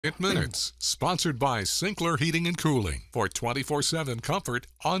Minutes, sponsored by Sinclair Heating and Cooling for 24/7 comfort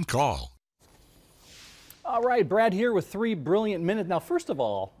on call. All right, Brad here with 3 brilliant minutes. Now, first of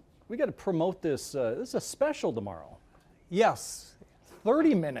all, we got to promote this. This is a special tomorrow. Yes.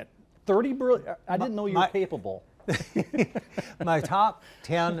 30-minute, 30 brilliant. I didn't know you were capable. My top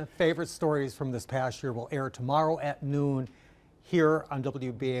 10 favorite stories from this past year will air tomorrow at noon here on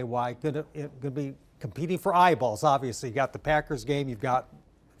WBAY. Going to be competing for eyeballs, obviously. You got the Packers game, you've got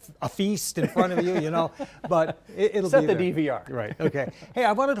a feast in front of you, you know, but it'll Set be the there. DVR. Right, okay. Hey,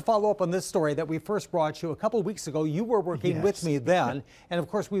 I wanted to follow up on this story that we first brought you a couple of weeks ago. You were working with me then, and of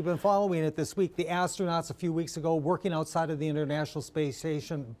course we've been following it this week. The astronauts a few weeks ago working outside of the International Space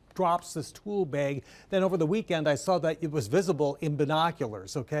Station drops this tool bag. Then over the weekend I saw that it was visible in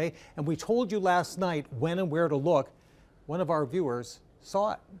binoculars, okay? And we told you last night when and where to look. One of our viewers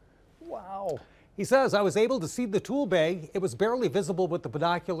saw it. Wow. He says, I was able to see the tool bag. It was barely visible with the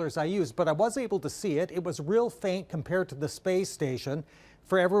binoculars I used, but I was able to see it. It was real faint compared to the space station.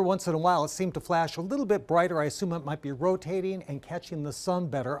 For every once in a while, it seemed to flash a little bit brighter. I assume it might be rotating and catching the sun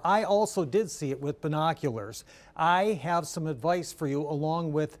better. I also did see it with binoculars. I have some advice for you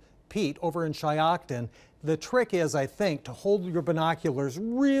along with Pete over in Shiocton. The trick is, I think, to hold your binoculars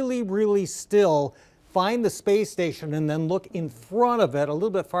really, really still. Find the space station and then look in front of it a little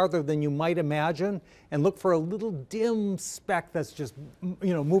bit farther than you might imagine and look for a little dim speck that's just,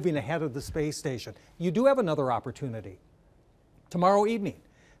 you know, moving ahead of the space station. You do have another opportunity. Tomorrow evening,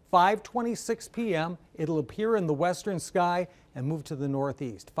 5:26 p.m., it'll appear in the western sky and move to the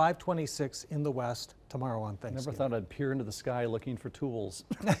northeast. 5:26 in the west tomorrow on Thanksgiving. Never thought I'd peer into the sky looking for tools.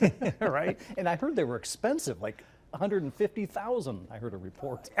 Right? And I heard they were expensive, like 150,000, I heard a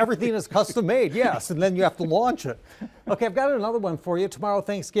report. Everything is custom made, yes, and then you have to launch it. Okay, I've got another one for you. Tomorrow,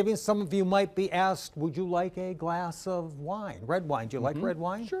 Thanksgiving, some of you might be asked, would you like a glass of wine? Red wine. Do you like red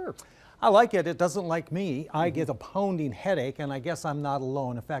wine? Sure. I like it. It doesn't like me. I get a pounding headache, and I guess I'm not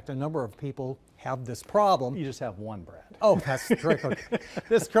alone. In fact, a number of people have this problem. You just have one, Brad. Oh, that's the trick. Okay.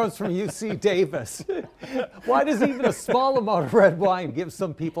 This comes from UC Davis. Why does even a small amount of red wine give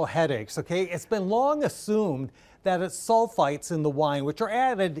some people headaches? Okay, it's been long assumed that it's sulfites in the wine, which are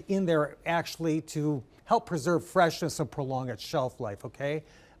added in there actually to help preserve freshness and prolong its shelf life, okay?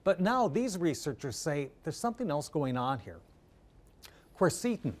 But now these researchers say there's something else going on here.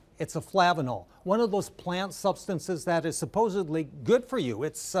 Quercetin, it's a flavanol, one of those plant substances that is supposedly good for you.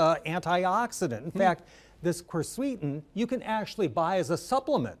 It's antioxidant. In fact, this quercetin you can actually buy as a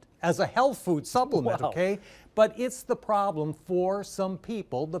supplement, as a health food supplement, okay? But it's the problem for some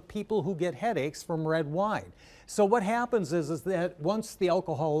people, the people who get headaches from red wine. So what happens is that once the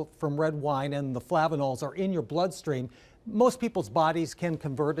alcohol from red wine and the flavanols are in your bloodstream, most people's bodies can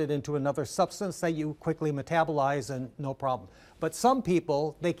convert it into another substance that you quickly metabolize and no problem. But some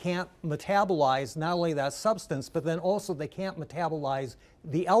people, they can't metabolize not only that substance, but then also they can't metabolize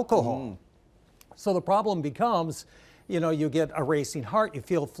the alcohol. So the problem becomes, you know, you get a racing heart, you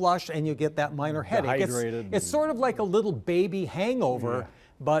feel flush, and you get that minor headache. It's sort of like a little baby hangover,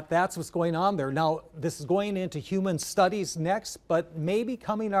 but that's what's going on there. Now, this is going into human studies next, but maybe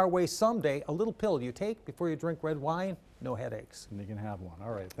coming our way someday, a little pill you take before you drink red wine, no headaches. And you can have one.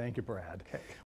 All right. Thank you, Brad. Okay.